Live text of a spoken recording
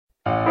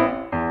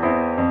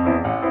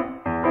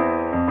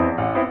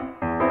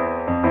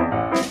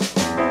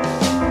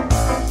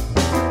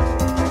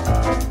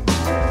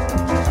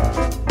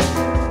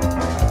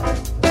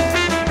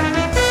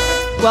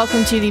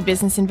Welcome to the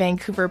Business in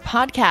Vancouver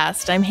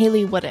podcast. I'm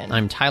Haley Wooden.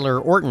 I'm Tyler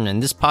Orton,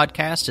 and this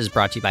podcast is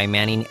brought to you by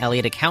Manning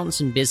Elliott Accountants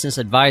and Business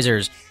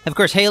Advisors. Of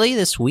course, Haley,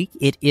 this week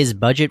it is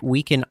Budget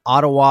Week in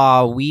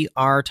Ottawa. We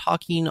are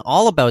talking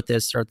all about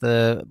this throughout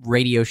the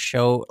radio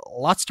show.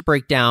 Lots to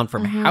break down,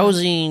 from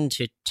housing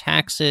to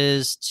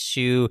taxes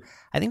to,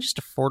 I think, just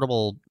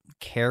affordable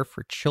care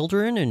for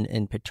children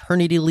and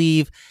paternity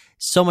leave.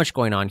 So much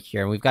going on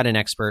here. And we've got an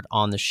expert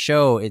on the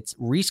show. It's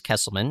Rhys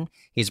Kesselman.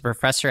 He's a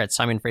professor at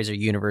Simon Fraser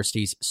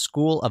University's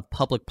School of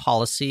Public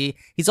Policy.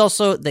 He's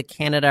also the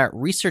Canada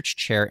Research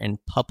Chair in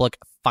Public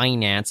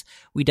Finance.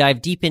 We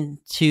dive deep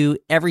into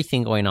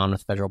everything going on with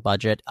the federal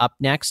budget up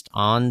next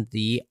on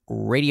the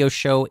radio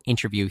show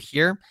interview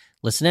here.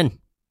 Listen in.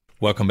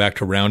 Welcome back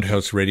to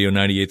Roundhouse Radio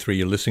 98.3.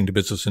 You're listening to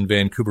Business in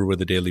Vancouver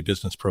with a daily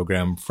business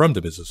program from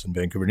the Business in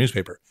Vancouver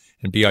newspaper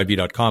and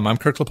BIV.com. I'm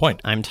Kirk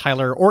LaPointe. I'm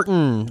Tyler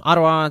Orton.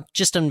 Ottawa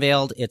just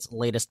unveiled its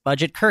latest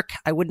budget. Kirk,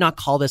 I would not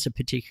call this a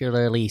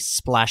particularly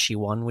splashy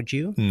one, would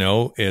you?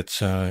 No,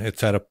 it's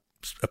at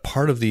a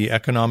part of the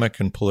economic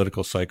and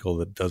political cycle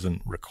that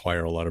doesn't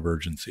require a lot of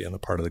urgency on the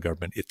part of the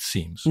government, it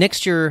seems.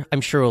 Next year, I'm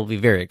sure will be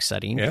very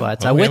exciting. Yeah.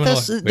 But well, with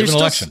us, we have an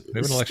election.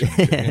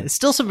 Yeah.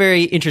 Still some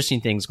very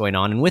interesting things going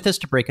on. And with us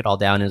to break it all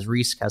down is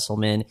Rhys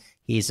Kesselman.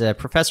 He's a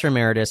professor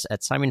emeritus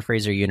at Simon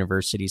Fraser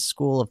University's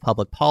School of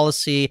Public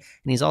Policy,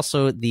 and he's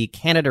also the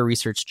Canada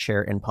Research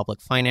Chair in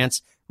Public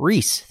Finance.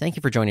 Rhys, thank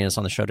you for joining us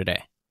on the show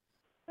today.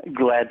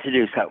 Glad to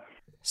do so.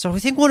 So I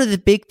think one of the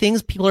big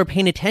things people are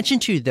paying attention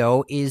to,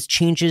 though, is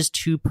changes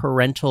to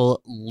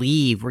parental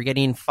leave. We're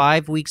getting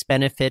 5 weeks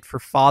benefit for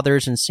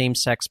fathers and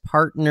same-sex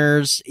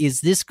partners.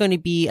 Is this going to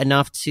be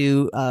enough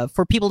to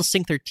for people to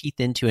sink their teeth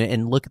into it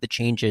and look at the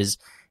changes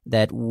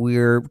that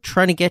we're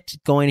trying to get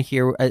going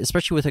here,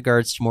 especially with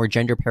regards to more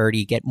gender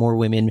parity, get more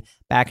women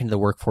back into the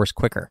workforce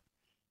quicker?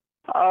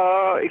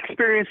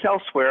 Experience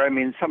elsewhere. I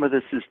mean, some of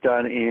this is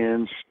done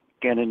in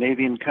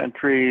Scandinavian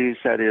countries,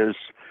 that is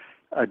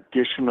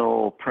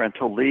additional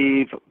parental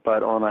leave,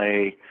 but on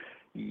a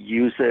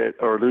use it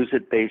or lose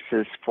it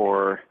basis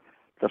for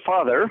the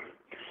father,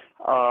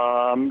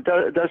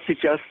 does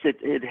suggest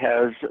it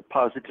has a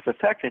positive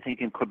effect. I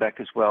think in Quebec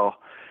as well,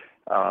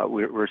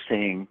 we're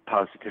seeing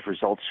positive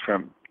results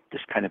from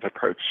this kind of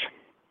approach.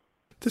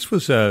 This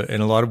was, in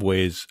a lot of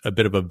ways, a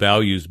bit of a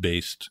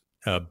values-based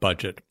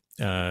budget,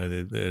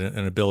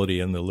 an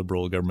ability in the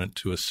Liberal government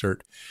to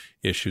assert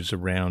issues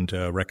around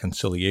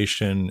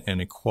reconciliation and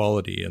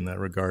equality in that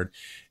regard,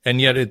 and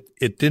yet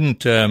it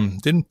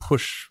didn't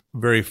push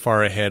very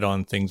far ahead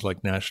on things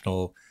like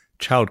national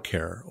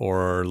childcare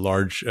or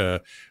large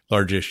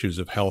issues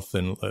of health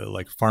and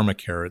like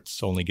pharmacare.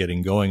 It's only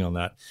getting going on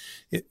that.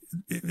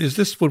 Is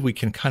this what we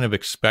can kind of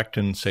expect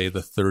in, say,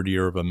 the third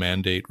year of a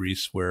mandate,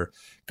 Rhys, where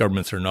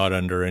governments are not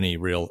under any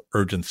real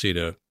urgency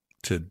to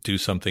do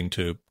something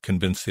to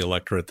convince the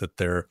electorate that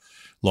they're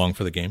long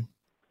for the game?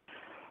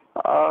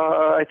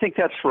 I think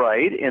that's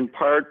right. In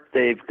part,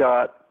 they've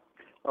got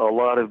a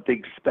lot of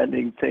big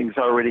spending things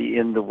already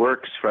in the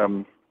works,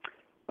 from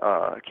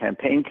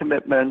campaign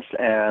commitments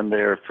and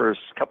their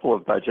first couple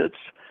of budgets.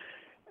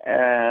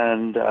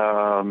 And,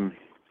 of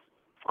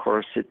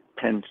course, it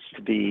tends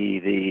to be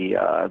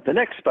the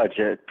next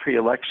budget,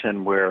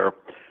 pre-election, where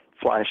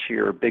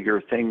flashier,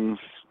 bigger things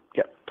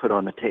get put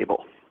on the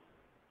table.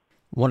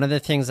 One of the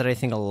things that I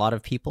think a lot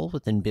of people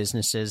within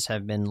businesses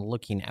have been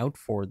looking out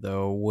for,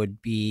 though,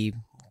 would be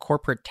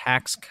corporate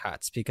tax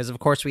cuts, because, of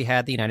course, we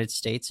had the United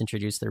States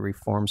introduce their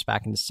reforms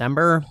back in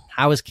December.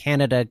 How is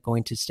Canada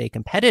going to stay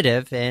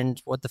competitive?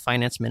 And what the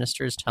finance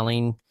minister is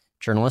telling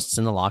journalists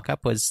in the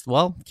lockup was,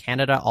 well,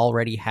 Canada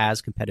already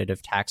has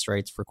competitive tax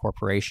rates for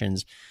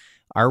corporations.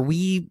 Are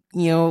we,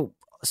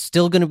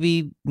 still going to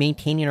be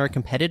maintaining our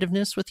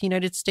competitiveness with the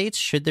United States?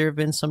 Should there have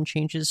been some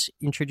changes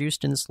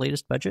introduced in this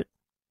latest budget?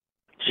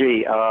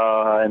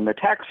 In the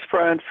tax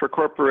front for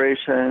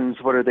corporations,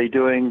 what are they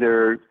doing?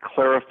 They're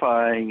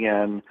clarifying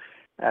and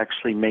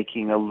actually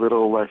making a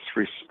little less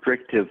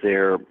restrictive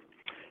their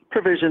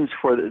provisions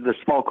for the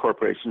small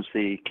corporations,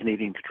 the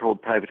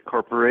Canadian-controlled private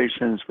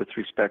corporations, with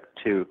respect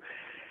to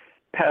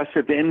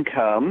passive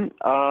income.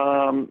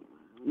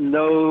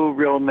 No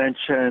real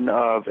mention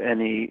of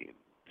any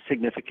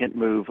significant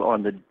move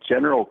on the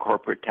general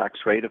corporate tax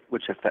rate,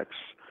 which affects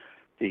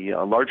the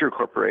larger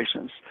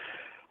corporations.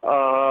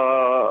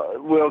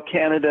 Will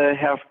Canada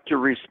have to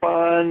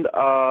respond?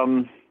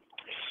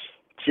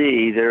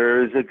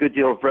 There's a good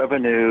deal of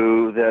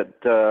revenue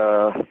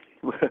that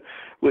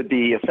would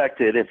be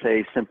affected if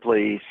they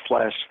simply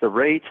slash the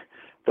rate.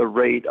 The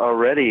rate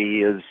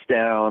already is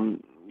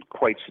down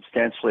quite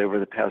substantially over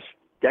the past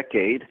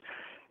decade.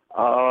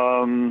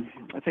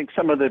 I think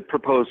some of the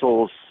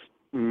proposals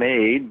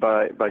made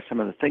by some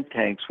of the think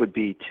tanks would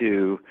be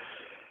to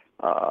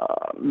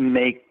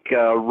make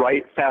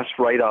fast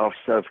write-offs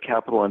of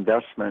capital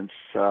investments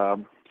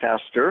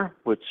faster,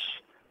 which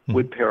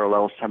would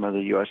parallel some of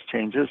the U.S.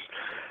 changes.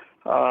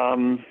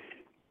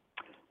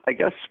 I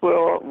guess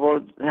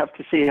we'll have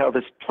to see how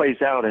this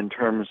plays out in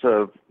terms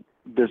of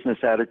business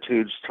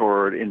attitudes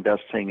toward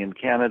investing in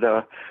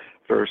Canada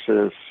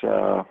versus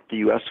the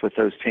U.S. with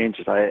those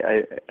changes.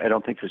 I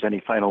don't think there's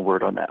any final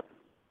word on that.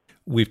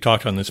 We've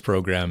talked on this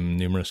program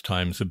numerous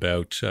times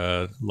about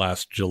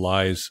last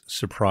July's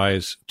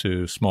surprise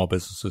to small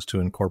businesses, to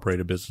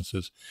incorporated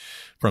businesses,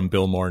 from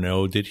Bill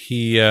Morneau. Did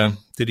he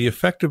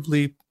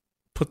effectively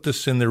put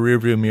this in the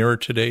rearview mirror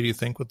today, do you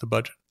think, with the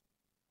budget?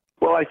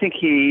 Well, I think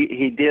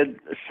he did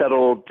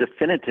settle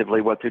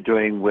definitively what they're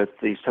doing with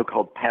the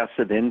so-called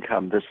passive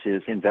income. This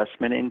is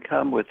investment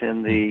income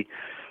within the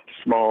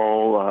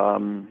small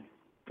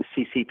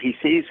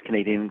CCPCs,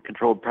 Canadian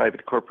Controlled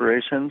Private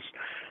Corporations.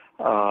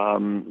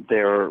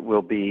 There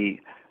will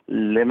be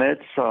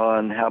limits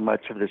on how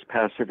much of this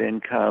passive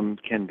income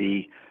can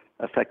be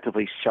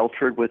effectively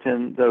sheltered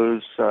within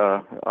those,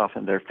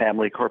 often they're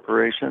family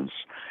corporations,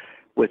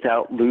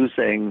 without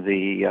losing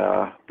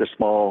the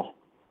small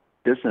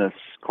business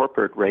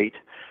corporate rate.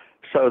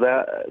 So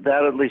that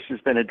at least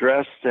has been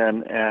addressed,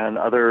 and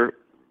other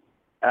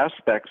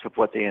aspects of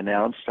what they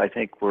announced, I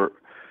think, were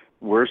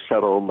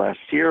settled last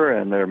year,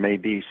 and there may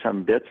be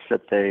some bits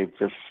that they've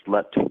just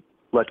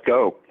let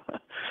go.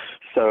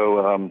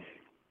 So,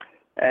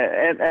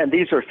 and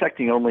these are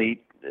affecting only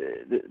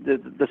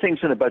the things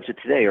in the budget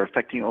today are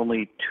affecting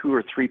only 2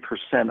 or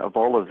 3% of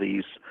all of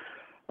these.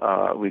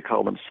 We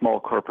call them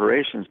small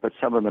corporations, but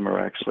some of them are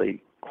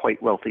actually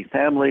quite wealthy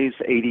families.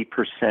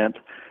 80%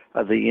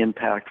 of the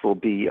impact will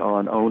be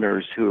on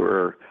owners who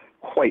are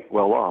quite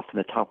well off in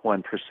the top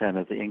 1%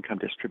 of the income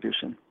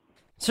distribution.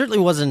 Certainly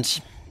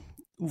wasn't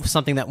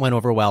something that went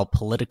over well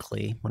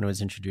politically when it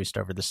was introduced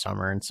over the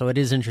summer. And so it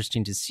is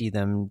interesting to see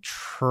them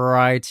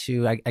try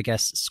to, I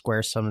guess,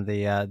 square some of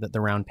the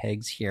round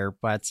pegs here.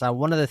 But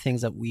one of the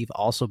things that we've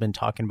also been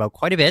talking about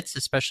quite a bit,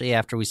 especially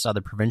after we saw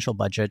the provincial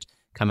budget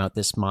come out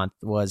this month,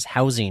 was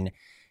housing.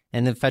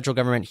 And the federal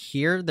government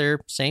here, they're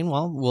saying,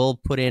 well, we'll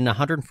put in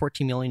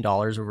 $114 million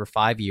over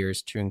 5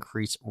 years to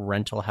increase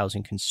rental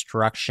housing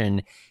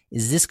construction.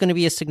 Is this going to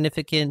be a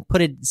significant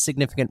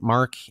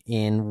mark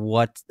in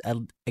what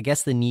I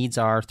guess the needs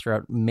are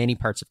throughout many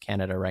parts of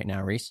Canada right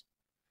now, Reese?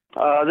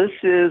 This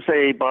is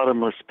a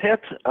bottomless pit.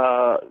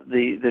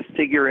 The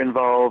figure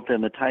involved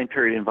and the time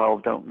period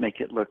involved don't make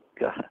it look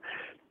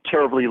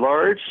terribly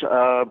large,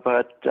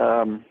 but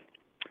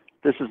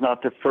this is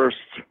not the first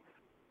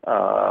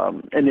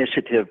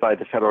initiative by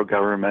the federal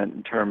government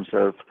in terms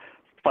of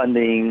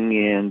funding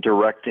in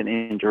direct and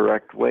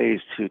indirect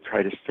ways to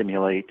try to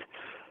stimulate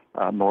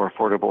more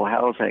affordable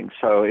housing.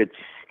 So it's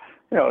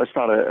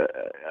not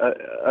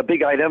a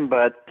big item,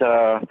 but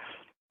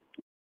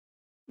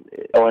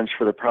challenge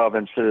for the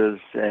provinces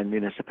and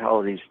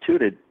municipalities too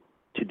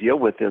to deal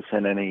with this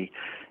in any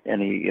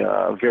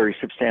very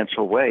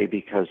substantial way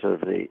because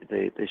of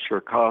the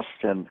sheer cost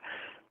and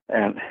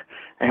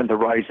the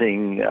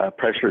rising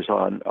pressures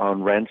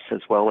on rents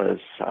as well as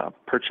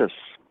purchase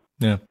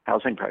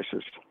housing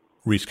prices.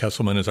 Reese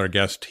Kesselman is our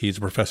guest. He's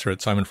a professor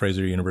at Simon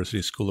Fraser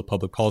University School of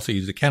Public Policy.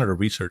 He's the Canada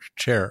Research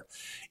Chair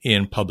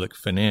in Public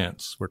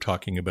Finance. We're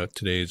talking about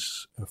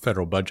today's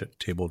federal budget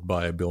tabled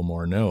by Bill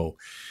Morneau.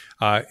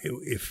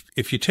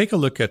 If you take a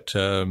look at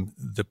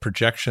the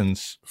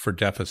projections for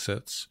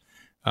deficits,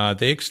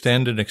 they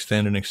extend and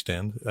extend and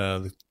extend.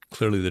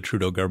 Clearly, the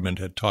Trudeau government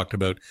had talked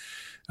about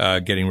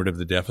getting rid of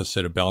the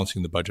deficit, of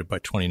balancing the budget by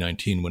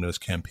 2019 when it was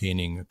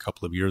campaigning a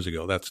couple of years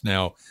ago. That's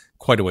now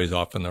quite a ways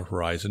off on the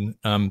horizon.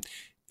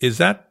 Is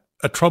that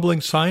a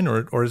troubling sign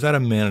or is that a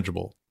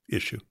manageable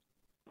issue?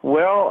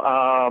 Well,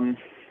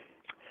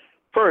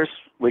 first,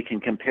 we can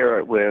compare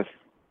it with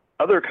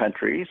other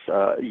countries,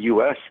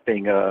 U.S.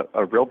 being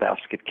a real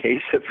basket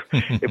case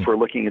if we're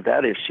looking at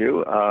that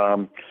issue.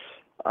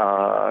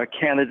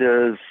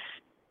 Canada's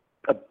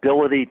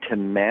ability to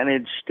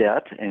manage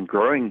debt and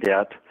growing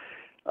debt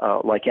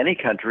like any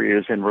country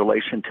is in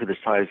relation to the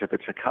size of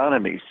its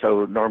economy.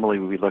 So normally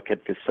we look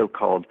at the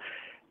so-called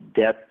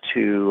debt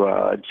to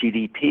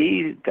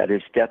GDP, that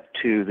is debt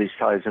to the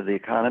size of the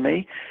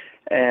economy,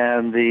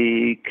 and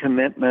the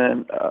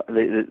commitment,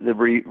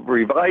 the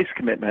revised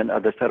commitment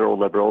of the federal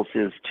Liberals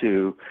is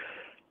to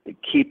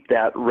keep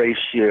that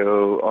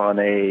ratio on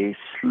a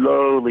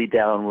slowly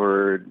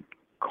downward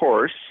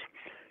course.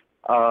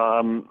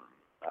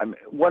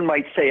 One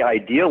might say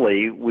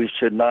ideally we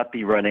should not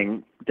be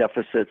running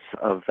deficits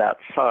of that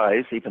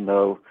size, even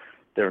though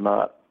they're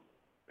not,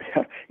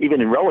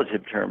 even in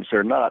relative terms,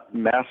 they're not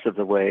massive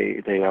the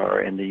way they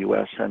are in the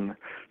U.S. and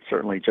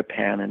certainly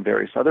Japan and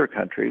various other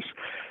countries.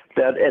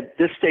 That at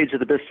this stage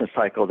of the business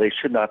cycle, they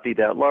should not be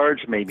that large.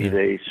 Maybe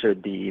they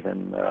should be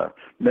even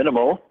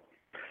minimal.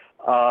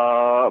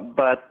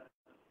 But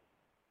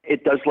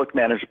it does look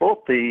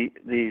manageable.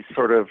 The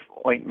sort of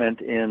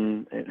ointment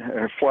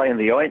or fly in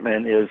the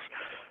ointment is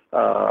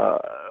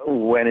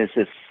when is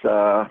this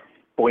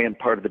buoyant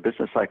part of the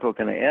business cycle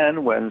going to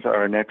end? When's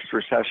our next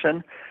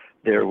recession?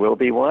 There will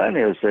be one.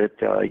 Is it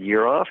a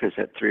year off? Is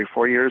it 3 or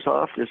 4 years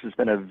off? This has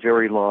been a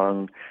very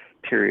long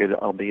period,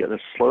 albeit a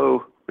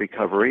slow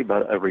recovery,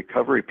 but a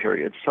recovery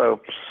period.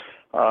 So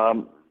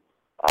I'm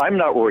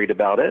not worried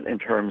about it in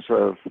terms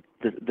of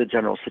the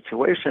general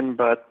situation,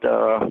 but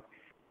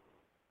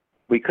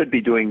we could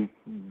be doing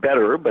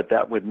better, but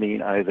that would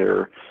mean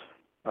either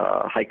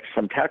hike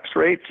some tax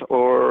rates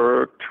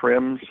or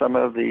trim some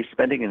of the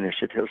spending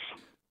initiatives.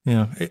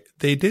 Yeah,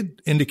 they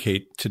did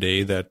indicate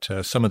today that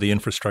some of the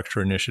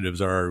infrastructure initiatives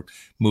are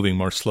moving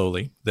more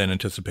slowly than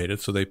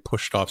anticipated, so they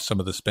pushed off some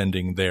of the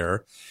spending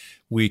there.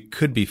 We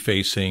could be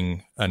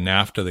facing a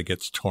NAFTA that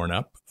gets torn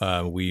up.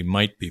 We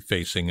might be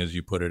facing, as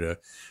you put it,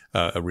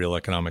 a real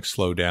economic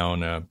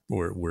slowdown.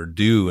 We're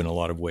due in a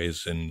lot of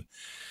ways in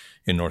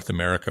North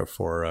America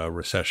for a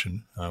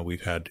recession.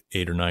 We've had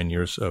 8 or 9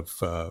 years of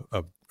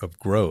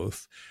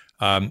growth.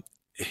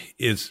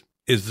 Is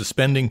the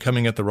spending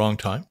coming at the wrong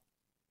time?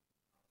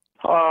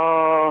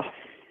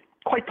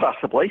 Quite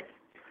possibly.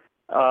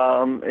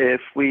 If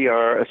we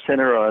are a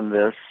sinner on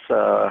this,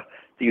 the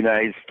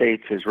United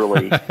States is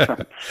really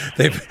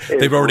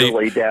they've already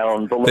really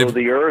down below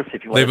the earth.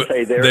 If you want to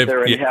say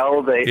they're in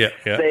hell, they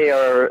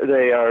are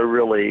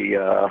really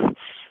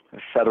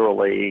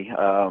federally.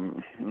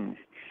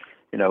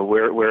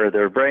 Where are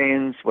their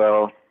brains?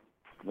 Well,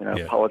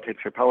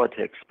 politics are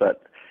politics,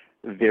 but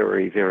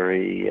very,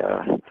 very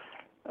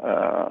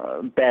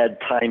bad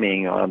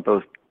timing on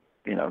both.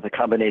 The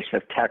combination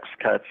of tax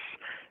cuts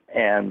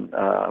and,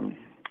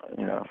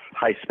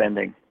 high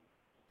spending.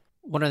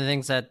 One of the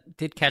things that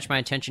did catch my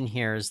attention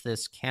here is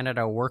this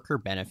Canada Worker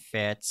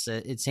Benefits.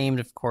 It's aimed,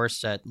 of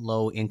course, at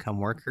low-income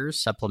workers,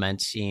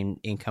 supplementing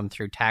income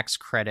through tax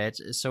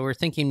credits. So we're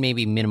thinking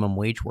maybe minimum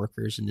wage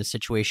workers in this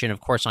situation. Of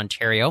course,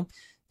 Ontario,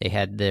 they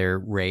had their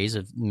raise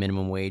of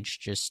minimum wage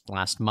just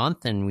last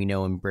month, and we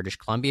know in British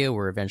Columbia,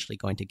 we're eventually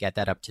going to get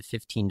that up to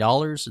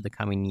 $15 in the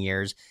coming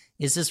years.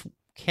 Is this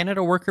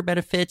Canada Worker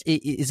Benefit,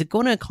 is it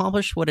going to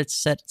accomplish what it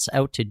sets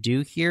out to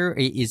do here?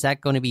 Is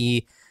that going to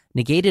be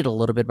negated a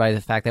little bit by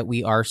the fact that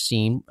we are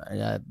seeing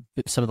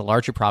some of the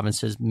larger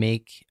provinces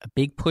make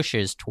big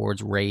pushes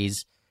towards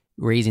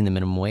raising the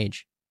minimum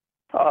wage?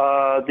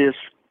 This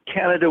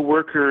Canada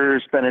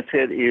Workers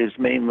Benefit is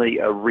mainly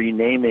a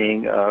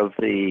renaming of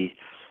the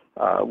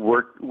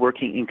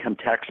working income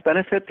tax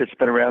benefit that's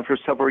been around for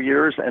several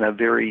years, and a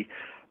very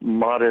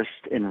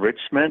modest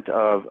enrichment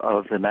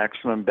of the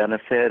maximum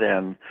benefit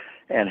and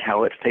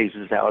how it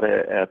phases out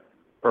at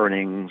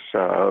earnings,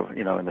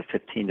 in the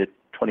 $15,000 to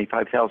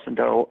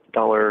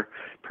 $25,000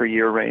 per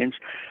year range.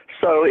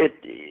 So it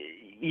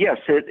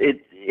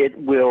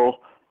will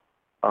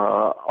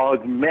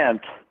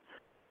augment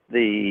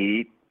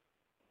the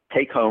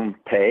take-home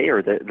pay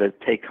or the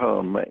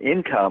take-home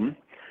income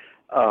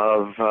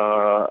of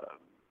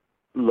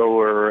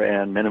lower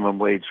and minimum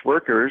wage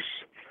workers,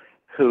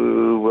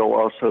 who will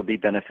also be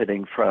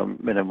benefiting from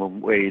minimum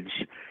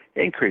wage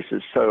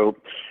increases. So,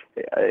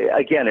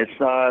 again, it's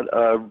not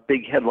a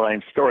big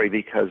headline story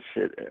because,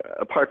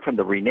 apart from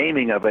the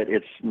renaming of it,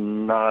 it's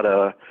not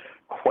a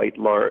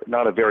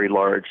very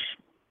large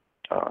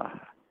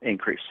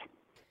increase.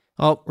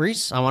 Well,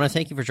 Reese, I want to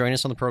thank you for joining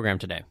us on the program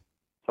today.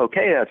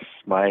 Okay, that's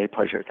my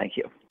pleasure. Thank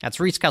you. That's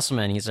Reese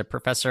Kesselman. He's a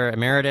professor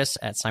emeritus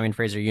at Simon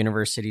Fraser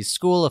University's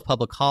School of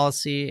Public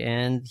Policy,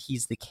 and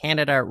he's the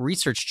Canada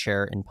Research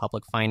Chair in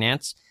Public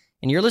Finance.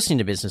 And you're listening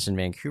to Business in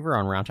Vancouver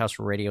on Roundhouse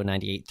Radio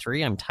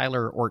 98.3. I'm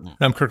Tyler Orton.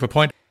 I'm Kirk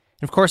LaPointe.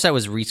 And of course, that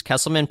was Reese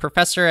Kesselman,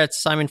 professor at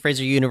Simon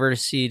Fraser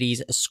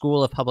University's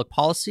School of Public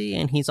Policy,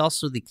 and he's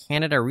also the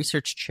Canada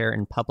Research Chair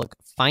in Public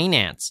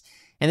Finance.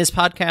 And this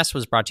podcast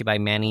was brought to you by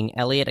Manning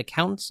Elliott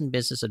Accountants and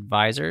Business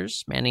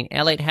Advisors. Manning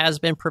Elliott has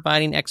been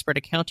providing expert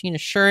accounting,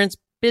 assurance,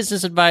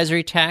 business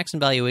advisory, tax,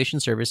 and valuation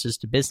services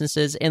to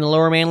businesses in the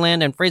Lower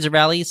Mainland and Fraser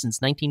Valley since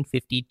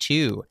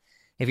 1952.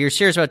 If you're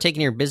serious about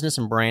taking your business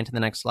and brand to the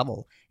next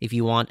level, if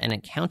you want an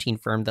accounting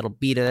firm that'll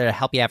be there to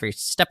help you every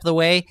step of the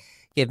way,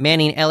 give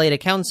Manning Elliott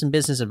Accountants and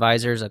Business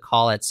Advisors a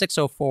call at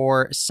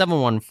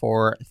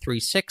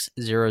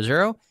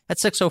 604-714-3600.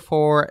 That's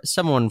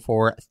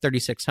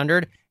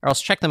 604-714-3600. Or else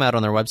check them out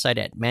on their website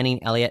at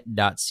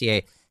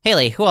manningelliott.ca.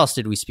 Haley, who else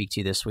did we speak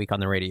to this week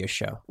on the radio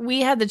show? We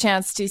had the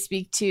chance to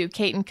speak to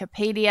Ketan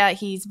Kapadia.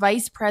 He's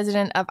Vice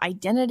President of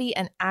Identity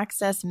and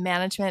Access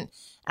Management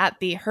at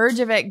the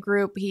Herjavec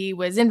Group. He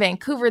was in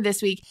Vancouver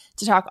this week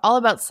to talk all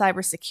about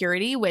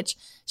cybersecurity, which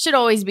should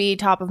always be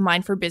top of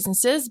mind for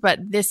businesses. But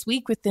this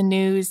week, with the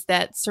news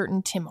that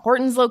certain Tim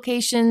Hortons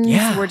locations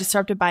were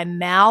disrupted by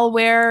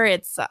malware,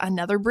 it's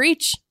another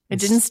breach. It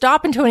didn't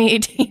stop in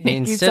 2018.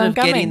 Instead of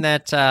getting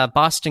that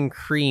Boston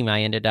cream,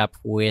 I ended up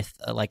with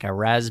like a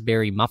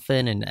raspberry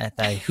muffin, and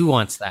who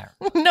wants that?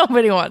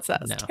 Nobody wants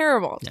that. It's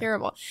terrible.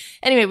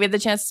 Anyway, we had the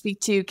chance to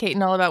speak to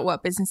Ketan all about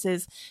what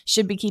businesses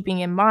should be keeping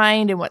in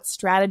mind and what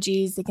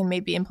strategies they can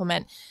maybe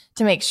implement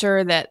to make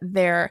sure that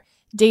their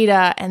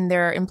data and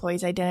their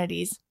employees'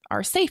 identities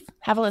are safe.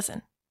 Have a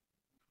listen.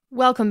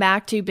 Welcome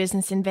back to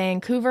Business in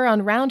Vancouver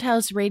on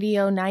Roundhouse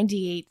Radio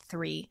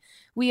 98.3.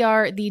 We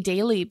are the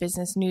daily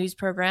business news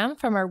program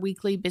from our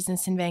weekly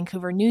Business in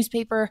Vancouver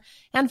newspaper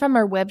and from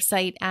our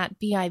website at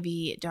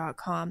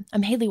biv.com.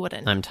 I'm Haley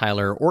Wooden. I'm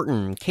Tyler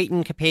Orton.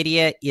 Keaton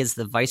Kapadia is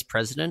the Vice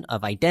President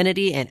of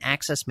Identity and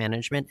Access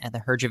Management at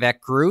the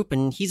Herjavec Group,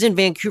 and he's in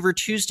Vancouver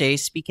Tuesday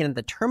speaking at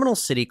the Terminal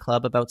City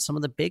Club about some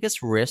of the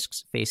biggest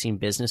risks facing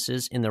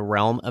businesses in the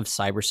realm of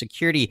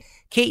cybersecurity.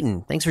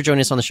 Keaton, thanks for joining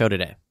us on the show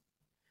today.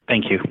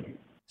 Thank you.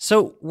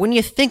 So when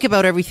you think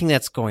about everything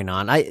that's going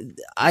on,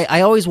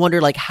 I always wonder,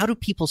 like, how do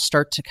people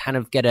start to kind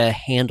of get a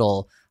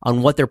handle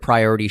on what their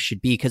priorities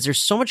should be? Because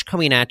there's so much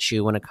coming at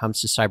you when it comes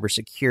to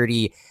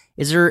cybersecurity.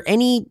 Is there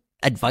any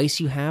advice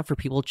you have for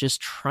people just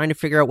trying to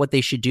figure out what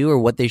they should do or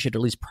what they should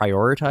at least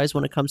prioritize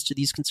when it comes to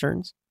these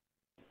concerns?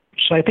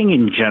 So I think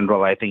in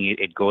general,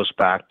 it goes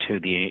back to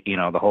the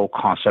whole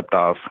concept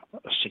of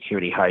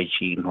security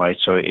hygiene, right?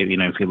 So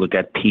if you look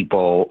at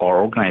people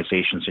or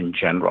organizations in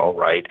general,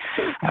 right,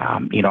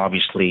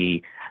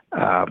 obviously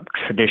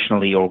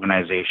traditionally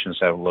organizations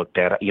have looked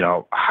at,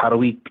 how do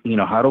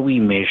we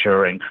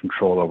measure and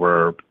control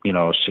our,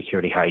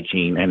 security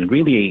hygiene? And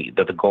really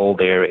the goal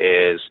there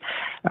is,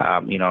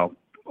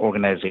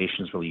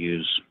 organizations will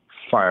use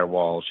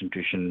firewalls,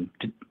 intrusion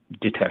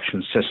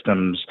detection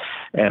systems,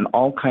 and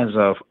all kinds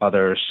of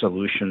other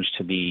solutions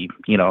to be,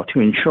 to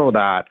ensure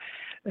that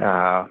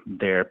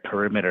their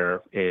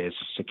perimeter is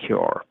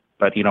secure.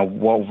 But,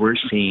 what we're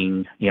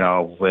seeing,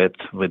 with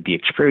the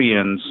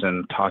experience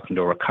and talking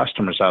to our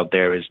customers out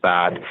there is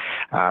that,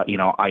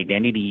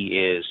 identity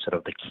is sort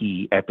of the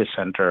key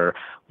epicenter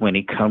when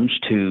it comes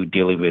to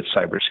dealing with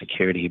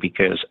cybersecurity,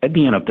 because at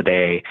the end of the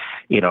day,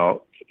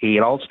 it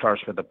all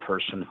starts with the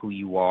person, who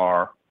you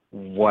are,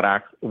 what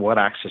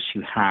access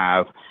you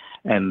have,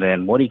 and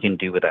then what you can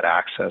do with that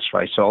access,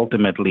 right? So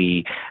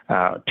ultimately,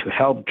 to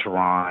help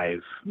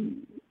drive,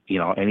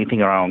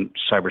 anything around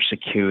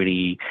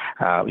cybersecurity,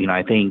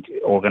 I think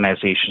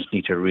organizations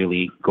need to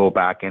really go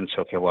back and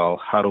say, okay, well,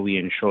 how do we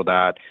ensure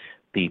that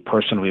the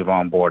person we've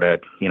onboarded,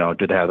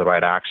 do they have the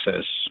right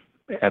access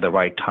at the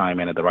right time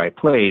and at the right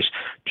place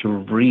to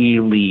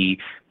really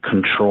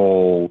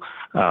control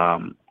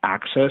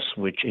access,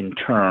 which in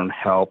turn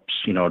helps,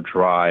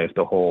 drive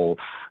the whole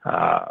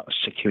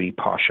security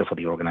posture for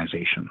the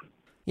organization.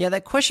 Yeah,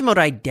 that question about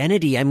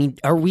identity, I mean,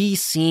 are we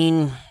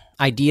seeing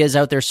ideas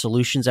out there,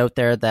 solutions out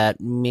there that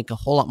make a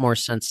whole lot more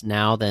sense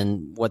now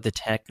than what the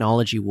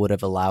technology would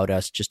have allowed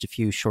us just a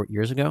few short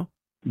years ago?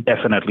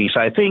 Definitely.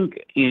 So I think,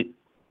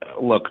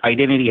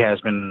 identity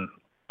has been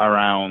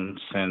around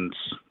since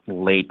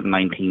late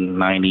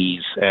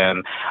 1990s,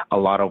 and a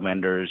lot of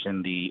vendors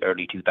in the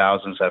early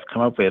 2000s have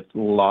come up with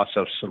lots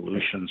of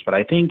solutions. But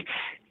I think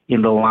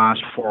in the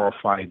last 4 or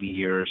 5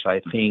 years, I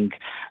think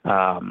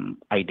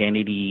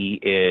identity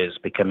is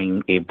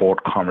becoming a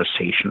board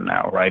conversation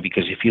now, right?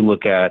 Because if you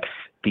look at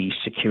the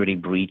security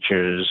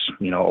breaches,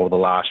 over the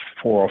last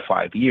 4 or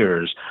 5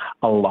 years,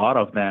 a lot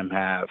of them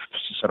have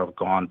sort of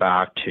gone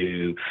back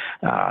to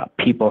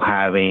people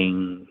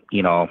having,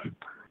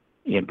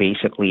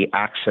 basically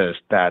access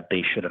that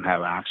they shouldn't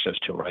have access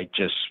to, right?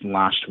 Just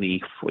last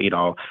week,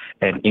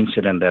 an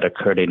incident that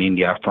occurred in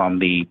India from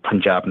the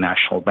Punjab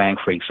National Bank,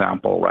 for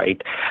example,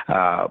 right?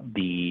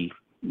 The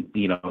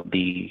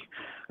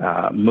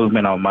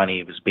movement of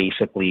money was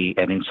basically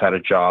an insider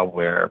job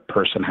where a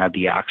person had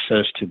the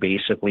access to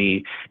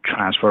basically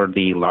transfer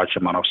the large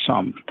amount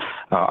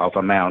of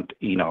amount,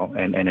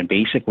 and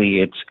basically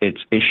it's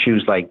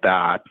issues like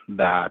that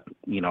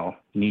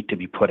need to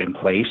be put in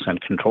place, and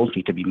controls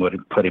need to be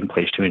put in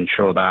place to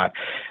ensure that,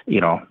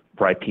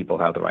 right people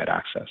have the right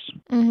access.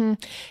 Mm-hmm.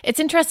 It's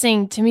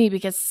interesting to me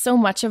because so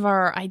much of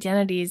our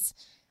identities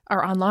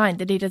are online.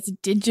 The data's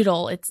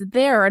digital. It's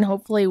there and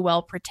hopefully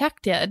well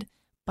protected,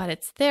 but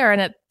it's there.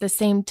 And at the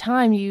same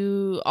time,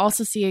 you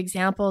also see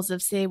examples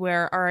of, say,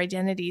 where our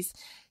identities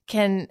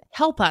can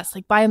help us,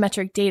 like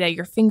biometric data,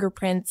 your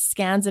fingerprints,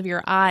 scans of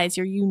your eyes,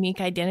 your unique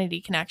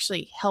identity can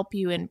actually help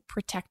you in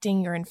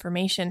protecting your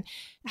information.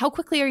 How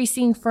quickly are you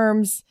seeing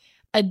firms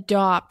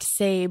adopt,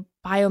 say,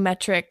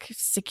 biometric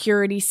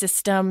security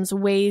systems,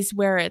 ways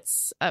where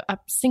it's a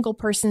single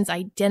person's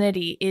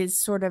identity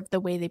is sort of the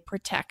way they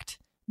protect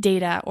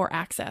data or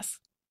access?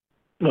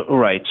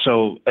 Right.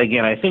 So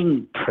again, I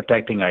think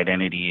protecting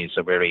identity is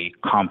a very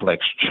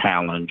complex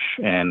challenge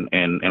and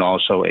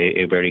also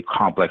a very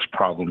complex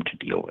problem to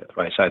deal with,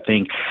 right? So I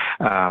think,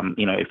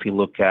 if you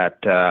look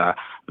at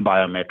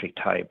biometric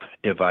type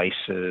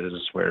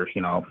devices where,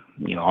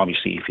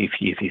 obviously if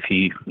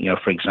you,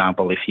 for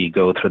example, if you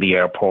go through the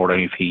airport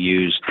and if you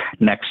use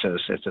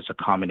Nexus, it's just a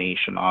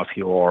combination of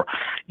your,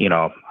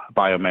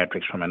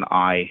 biometrics from an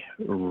eye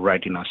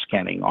retina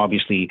scanning.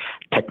 Obviously,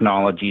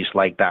 technologies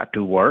like that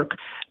do work,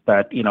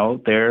 but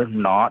they're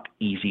not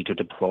easy to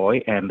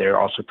deploy, and they're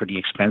also pretty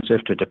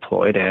expensive to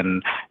deploy.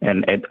 And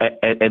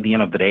at the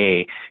end of the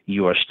day,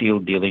 you are still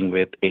dealing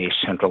with a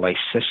centralized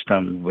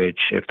system, which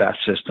if that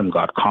system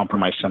got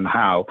compromised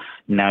somehow,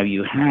 now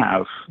you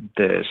have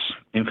this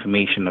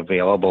information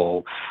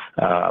available,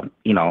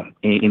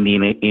 in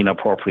the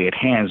inappropriate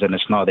hands, and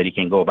it's not that you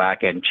can go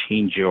back and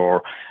change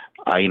your,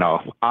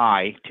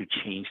 eye to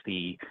change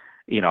the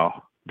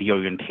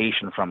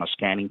orientation from a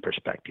scanning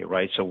perspective,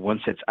 right? So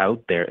once it's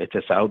out there, it's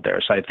just out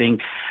there. So I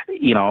think,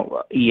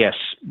 yes,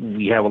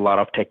 we have a lot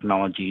of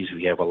technologies,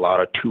 we have a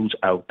lot of tools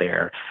out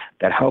there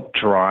that help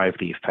drive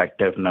the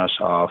effectiveness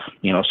of,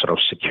 sort of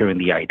securing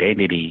the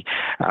identity.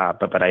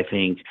 But I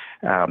think,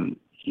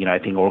 I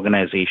think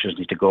organizations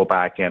need to go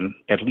back and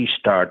at least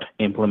start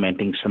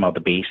implementing some of the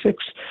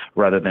basics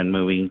rather than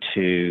moving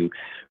to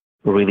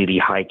really the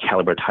high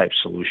caliber type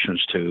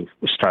solutions to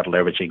start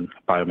leveraging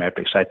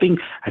biometrics. I think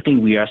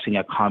we are seeing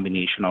a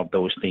combination of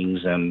those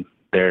things, and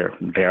there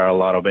are a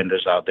lot of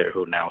vendors out there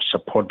who now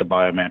support the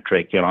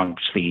biometric,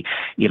 obviously,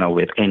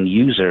 with end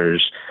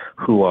users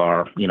who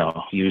are,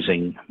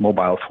 using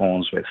mobile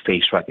phones with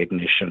face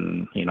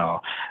recognition,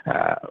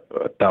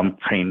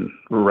 thumbprint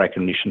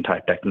recognition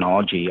type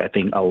technology. I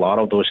think a lot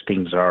of those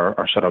things are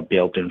sort of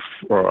built in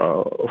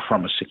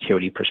from a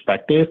security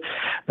perspective,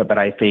 but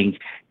I think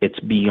it's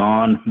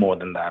beyond more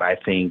than that. I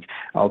think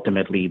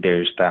ultimately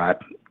there's that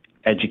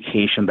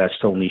education that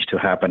still needs to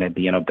happen at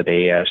the end of the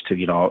day as to,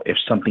 if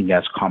something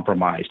gets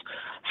compromised,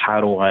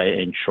 how do I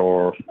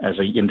ensure as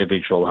an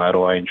individual, how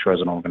do I ensure as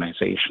an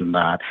organization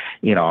that,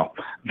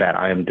 that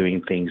I am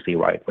doing things the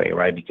right way,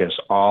 right? Because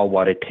all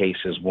what it takes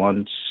is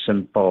one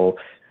simple,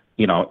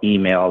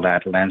 email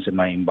that lands in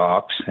my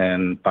inbox,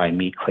 and by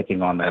me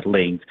clicking on that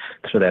link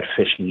through that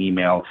phishing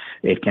email,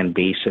 it can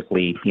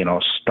basically,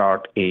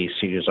 start a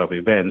series of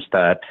events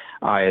that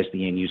I, as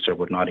the end user,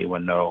 would not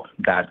even know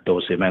that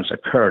those events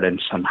occurred,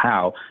 and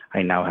somehow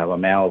I now have a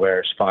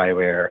malware,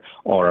 spyware,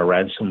 or a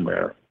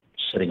ransomware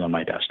sitting on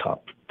my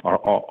desktop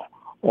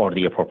or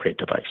the appropriate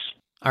device.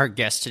 Our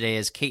guest today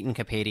is Ketan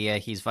Kapadia.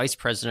 He's Vice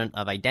President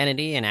of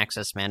Identity and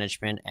Access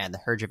Management at the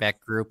Herjavec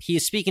Group. He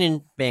is speaking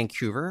in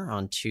Vancouver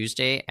on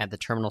Tuesday at the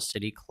Terminal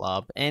City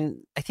Club. And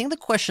I think the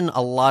question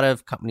a lot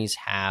of companies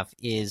have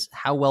is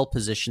how well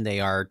positioned they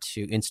are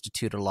to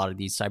institute a lot of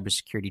these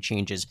cybersecurity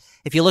changes.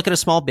 If you look at a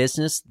small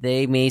business,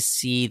 they may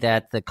see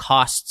that the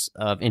costs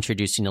of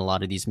introducing a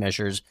lot of these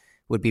measures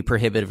would be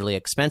prohibitively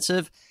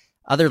expensive.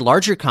 Other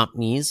larger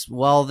companies,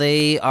 well,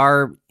 they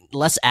are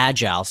less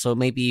agile, so it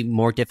may be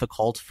more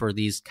difficult for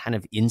these kind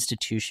of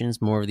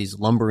institutions, more of these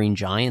lumbering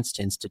giants,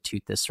 to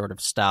institute this sort of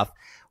stuff.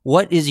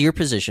 What is your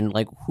position?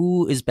 Like,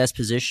 who is best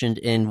positioned,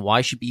 and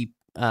why should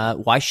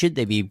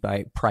they be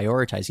by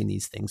prioritizing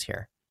these things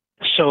here?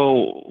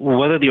 So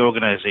whether the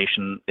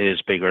organization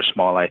is big or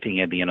small, I think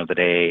at the end of the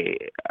day,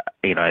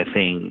 I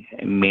think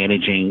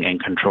managing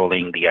and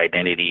controlling the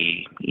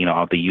identity,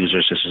 of the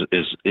users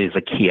is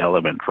a key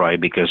element, right?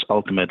 Because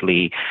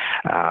ultimately,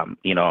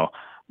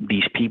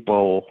 these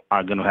people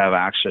are going to have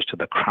access to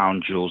the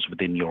crown jewels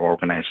within your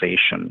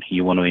organization.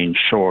 You want to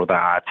ensure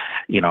that,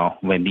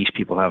 when these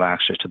people have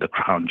access to the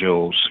crown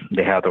jewels,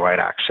 they have the right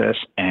access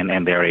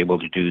and they're able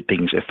to do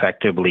things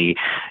effectively.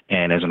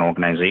 And as an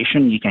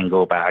organization, you can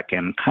go back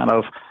and kind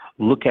of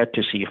look at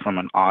to see from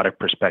an audit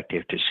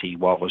perspective to see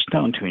what was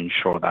done to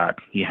ensure that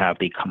you have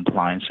the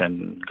compliance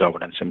and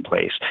governance in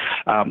place.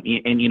 And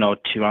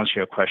to answer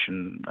your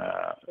question,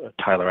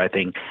 Tyler, I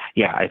think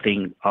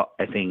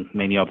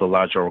many of the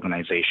larger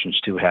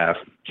organizations do have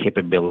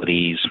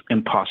capabilities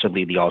and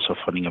possibly the also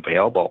funding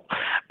available.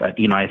 But,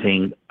 I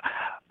think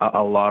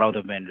a lot of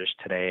the vendors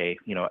today,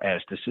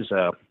 as this is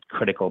a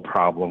critical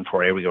problem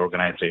for every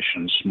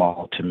organization,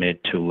 small to mid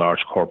to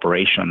large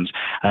corporations,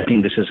 I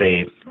think this is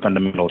a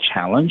fundamental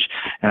challenge.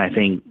 And I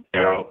think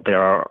there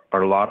are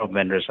a lot of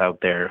vendors out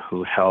there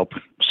who help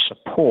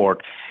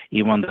support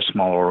even the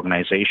smaller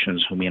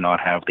organizations who may not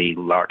have the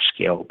large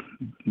scale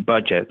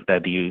budget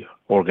that the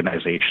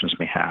organizations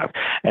may have.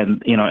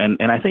 And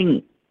I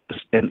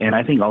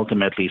think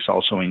ultimately it's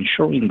also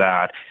ensuring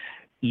that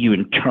you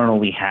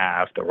internally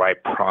have the right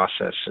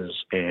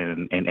processes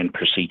and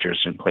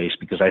procedures in place.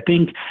 Because I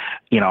think,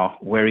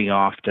 very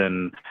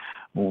often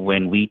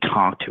when we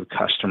talk to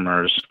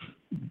customers,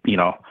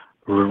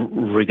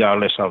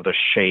 regardless of the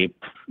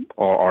shape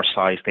or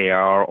size they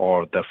are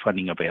or the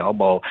funding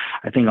available,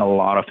 I think a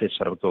lot of it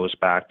sort of goes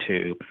back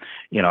to,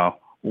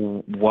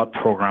 what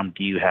program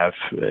do you have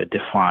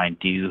defined?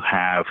 Do you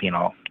have,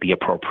 the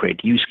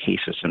appropriate use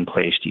cases in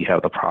place? Do you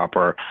have the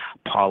proper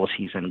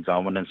policies and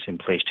governance in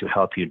place to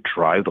help you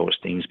drive those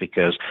things?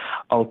 Because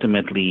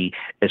ultimately,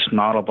 it's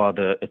not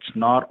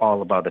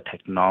all about the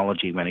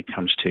technology when it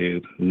comes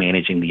to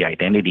managing the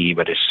identity,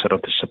 but it's sort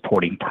of the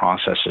supporting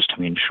processes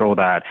to ensure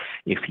that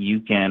if you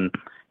can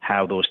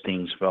have those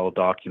things well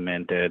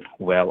documented,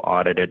 well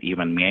audited,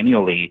 even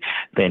manually,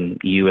 then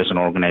you as an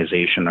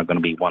organization are going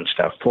to be one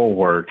step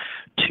forward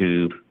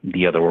to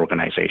the other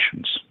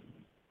organizations.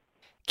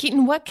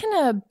 Ketan, what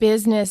can a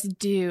business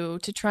do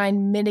to try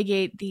and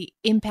mitigate the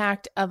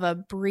impact of a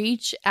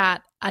breach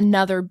at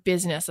another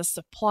business, a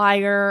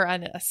supplier,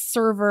 a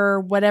server,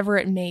 whatever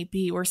it may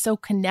be. We're so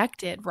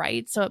connected,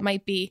 right? So it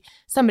might be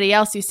somebody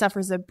else who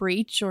suffers a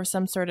breach or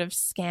some sort of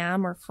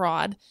scam or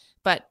fraud,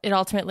 but it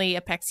ultimately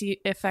affects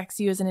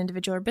you as an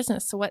individual or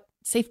business. So what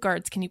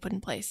safeguards can you put in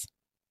place?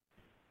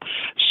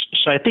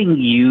 So I think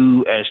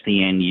you as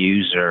the end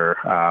user,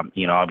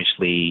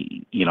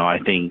 obviously, I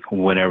think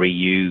whenever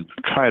you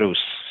try to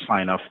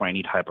sign up for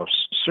any type of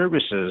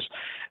services,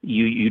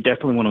 you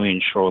definitely want to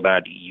ensure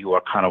that you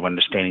are kind of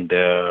understanding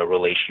the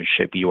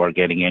relationship you are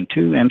getting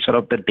into and sort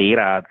of the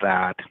data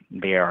that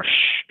they are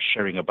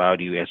sharing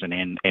about you as an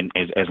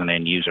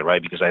end user,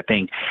 right? Because I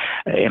think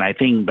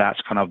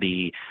that's kind of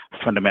the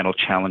fundamental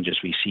challenges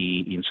we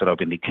see in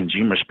the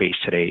consumer space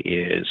today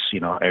is,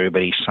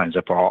 everybody signs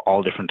up for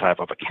all different type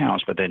of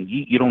accounts, but then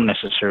you don't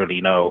necessarily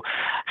know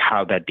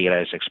how that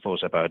data is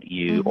exposed about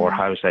you or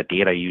how is that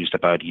data used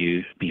about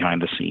you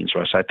behind the scenes,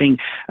 right? So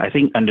I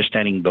think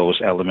understanding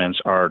those elements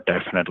are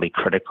definitely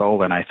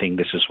critical, and I think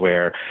this is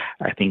where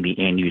I think the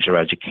end user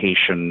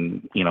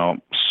education,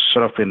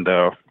 sort of in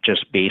the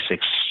just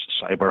basics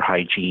cyber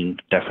hygiene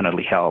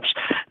definitely helps.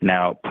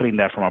 Now, putting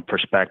that from a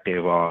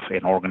perspective of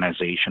an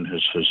organization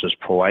who's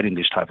providing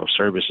these type of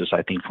services,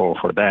 I think for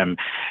them,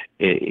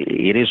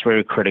 it is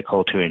very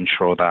critical to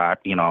ensure that,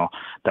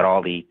 that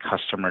all the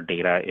customer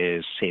data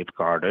is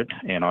safeguarded.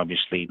 And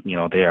obviously,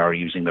 they are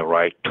using the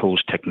right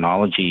tools,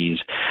 technologies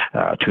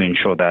to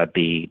ensure that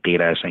the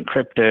data is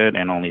encrypted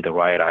and only the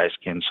right eyes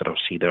can sort of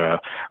see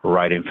the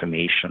right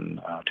information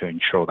to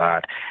ensure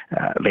that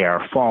they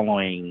are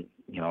following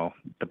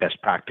the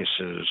best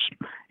practices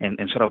and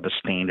sort of the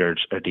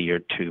standards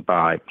adhered to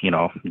by, by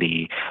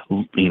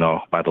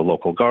the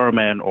local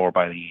government or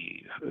by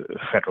the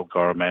federal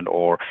government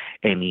or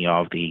any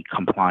of the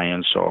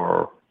compliance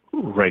or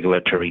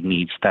regulatory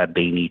needs that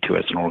they need to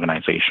as an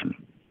organization.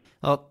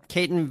 Well,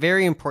 Keaton,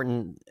 very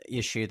important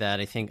issue that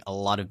I think a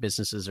lot of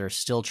businesses are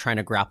still trying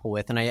to grapple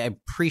with. And I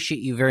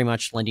appreciate you very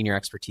much lending your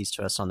expertise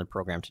to us on the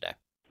program today.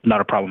 Not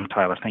a problem,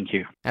 Tyler. Thank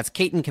you. That's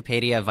Keaton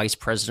Kapadia, Vice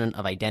President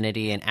of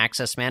Identity and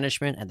Access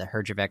Management at the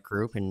Herjavec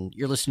Group. And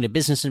you're listening to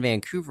Business in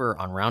Vancouver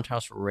on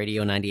Roundhouse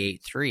Radio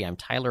 98.3. I'm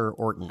Tyler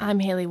Orton.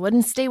 I'm Haley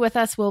Wooden. Stay with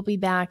us. We'll be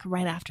back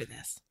right after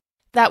this.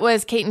 That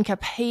was Keaton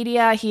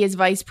Kapadia. He is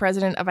Vice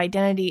President of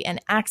Identity and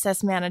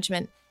Access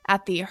Management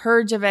at the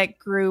Herjavec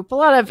Group. A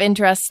lot of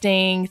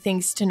interesting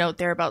things to note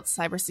there about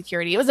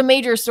cybersecurity. It was a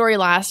major story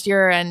last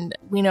year, and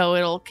we know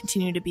it'll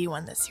continue to be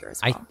one this year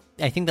as well.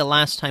 I think the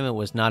last time it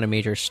was not a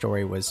major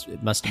story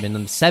it must have been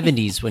in the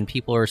 70s when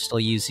people were still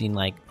using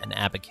like an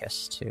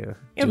abacus to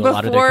do a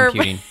lot of their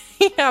computing.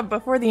 Yeah,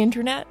 before the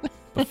internet.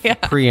 Yeah.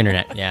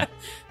 Pre-internet, yeah.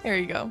 There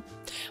you go.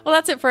 Well,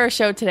 that's it for our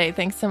show today.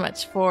 Thanks so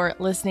much for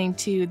listening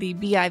to the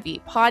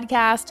BIV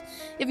podcast.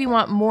 If you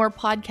want more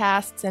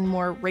podcasts and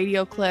more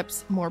radio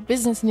clips, more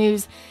business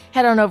news,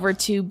 head on over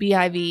to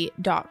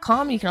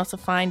BIV.com. You can also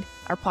find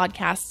our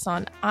podcasts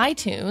on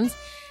iTunes.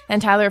 And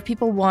Tyler, if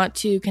people want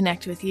to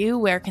connect with you,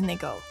 where can they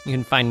go? You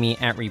can find me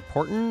at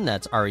Reporton.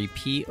 That's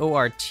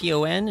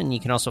REPORTON. And you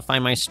can also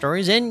find my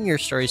stories and your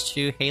stories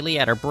too, Haley,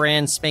 at our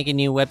brand spanking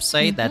new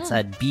website. That's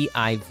at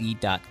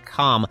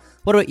BIV.com.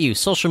 What about you?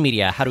 Social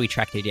media, how do we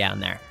track you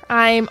down there?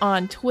 I'm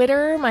on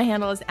Twitter. My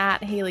handle is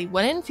at Haley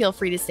Wooden. Feel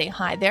free to say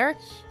hi there.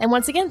 And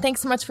once again,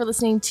 thanks so much for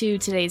listening to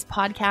today's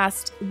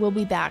podcast. We'll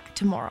be back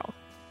tomorrow.